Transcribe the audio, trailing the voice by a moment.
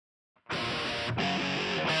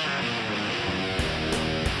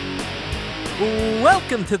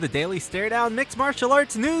Welcome to the Daily Stare Down Mixed Martial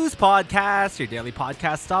Arts News Podcast, your daily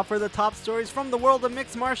podcast stop for the top stories from the world of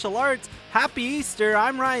mixed martial arts. Happy Easter,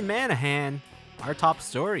 I'm Ryan Manahan. Our top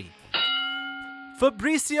story.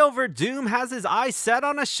 Fabricio Werdum has his eyes set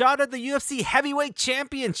on a shot at the UFC Heavyweight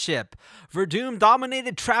Championship. Werdum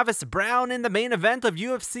dominated Travis Browne in the main event of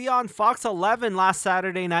UFC on Fox 11 last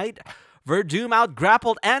Saturday night. Werdum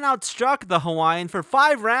out-grappled and outstruck the Hawaiian for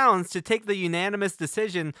 5 rounds to take the unanimous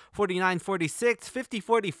decision 49-46,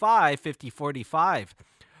 50-45, 50-45.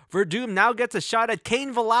 Werdum now gets a shot at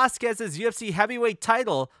Cain Velasquez's UFC heavyweight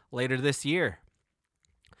title later this year.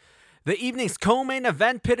 The evening's co-main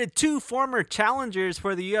event pitted 2 former challengers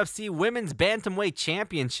for the UFC Women's Bantamweight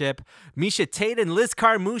Championship. Miesha Tate and Liz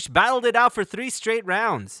Carmouche battled it out for 3 straight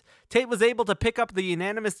rounds. Tate was able to pick up the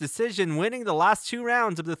unanimous decision, winning the last 2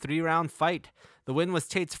 rounds of the 3-round fight. The win was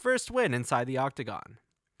Tate's first win inside the octagon.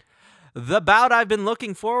 The bout I've been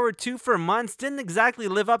looking forward to for months didn't exactly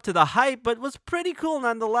live up to the hype, but was pretty cool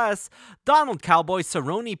nonetheless. Donald Cowboy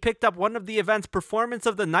Cerrone picked up one of the event's Performance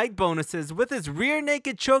of the Night bonuses with his rear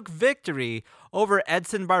naked choke victory over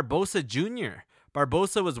Edson Barbosa Jr.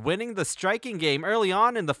 Barbosa was winning the striking game early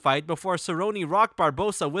on in the fight before Cerrone rocked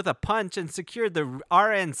Barbosa with a punch and secured the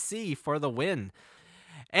RNC for the win.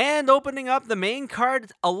 And opening up the main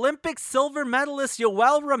card, Olympic silver medalist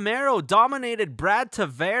Yoel Romero dominated Brad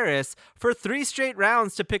Tavares for 3 straight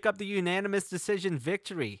rounds to pick up the unanimous decision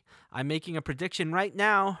victory. I'm making a prediction right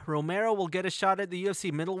now. Romero will get a shot at the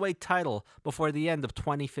UFC middleweight title before the end of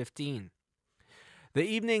 2015. The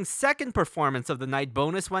evening's second performance of the night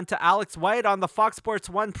bonus went to Alex White on the Fox Sports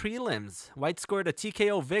 1 prelims. White scored a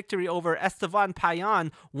TKO victory over Estevan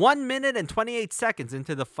Payan 1 minute and 28 seconds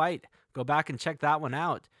into the fight. Go back and check that one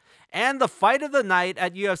out. And the fight of the night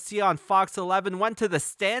at UFC on Fox 11 went to the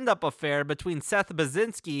stand-up affair between Seth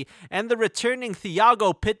Baczynski and the returning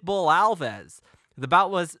Thiago Pitbull Alves. The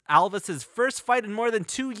bout was Alves' first fight in more than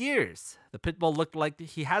 2 years. The Pitbull looked like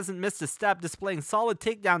he hasn't missed a step, displaying solid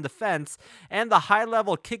takedown defense and the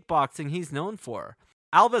high-level kickboxing he's known for.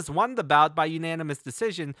 Alves won the bout by unanimous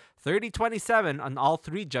decision, 30-27 on all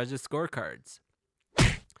 3 judges' scorecards.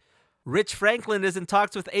 Rich Franklin is in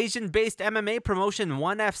talks with Asian-based MMA promotion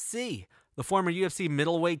ONE FC. The former UFC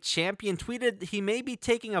middleweight champion tweeted he may be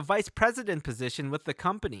taking a vice president position with the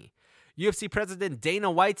company. UFC President Dana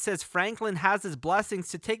White says Franklin has his blessings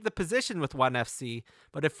to take the position with ONE FC,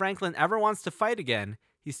 but if Franklin ever wants to fight again,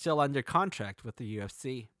 he's still under contract with the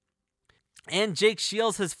UFC. And Jake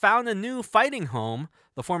Shields has found a new fighting home.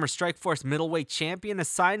 The former Strikeforce middleweight champion is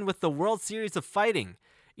signed with the World Series of Fighting.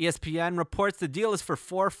 ESPN reports the deal is for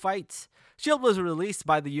 4 fights. Shield was released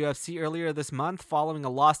by the UFC earlier this month following a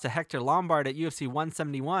loss to Hector Lombard at UFC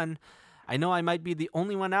 171. I know I might be the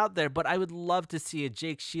only one out there, but I would love to see a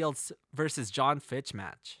Jake Shields versus John Fitch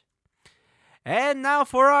match. And now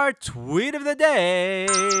for our tweet of the day.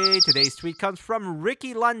 Today's tweet comes from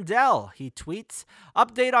Ricky Lundell. He tweets,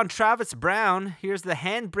 update on Travis Browne. Here's the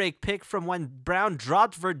handbrake pic from when Browne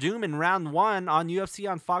dropped Werdum in round 1 on UFC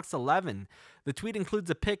on Fox 11. The tweet includes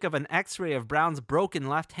a pic of an x-ray of Browne's broken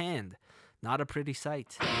left hand. Not a pretty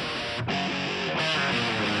sight.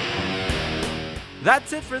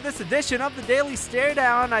 That's it for this edition of the Daily Stare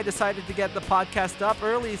Down. I decided to get the podcast up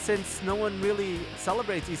early since no one really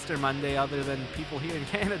celebrates Easter Monday other than people here in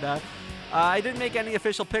Canada. I didn't make any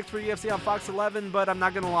official picks for UFC on Fox 11, but I'm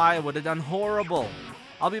not going to lie, I would have done horrible.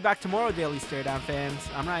 I'll be back tomorrow, Daily Stare Down fans.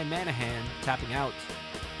 I'm Ryan Manahan, tapping out.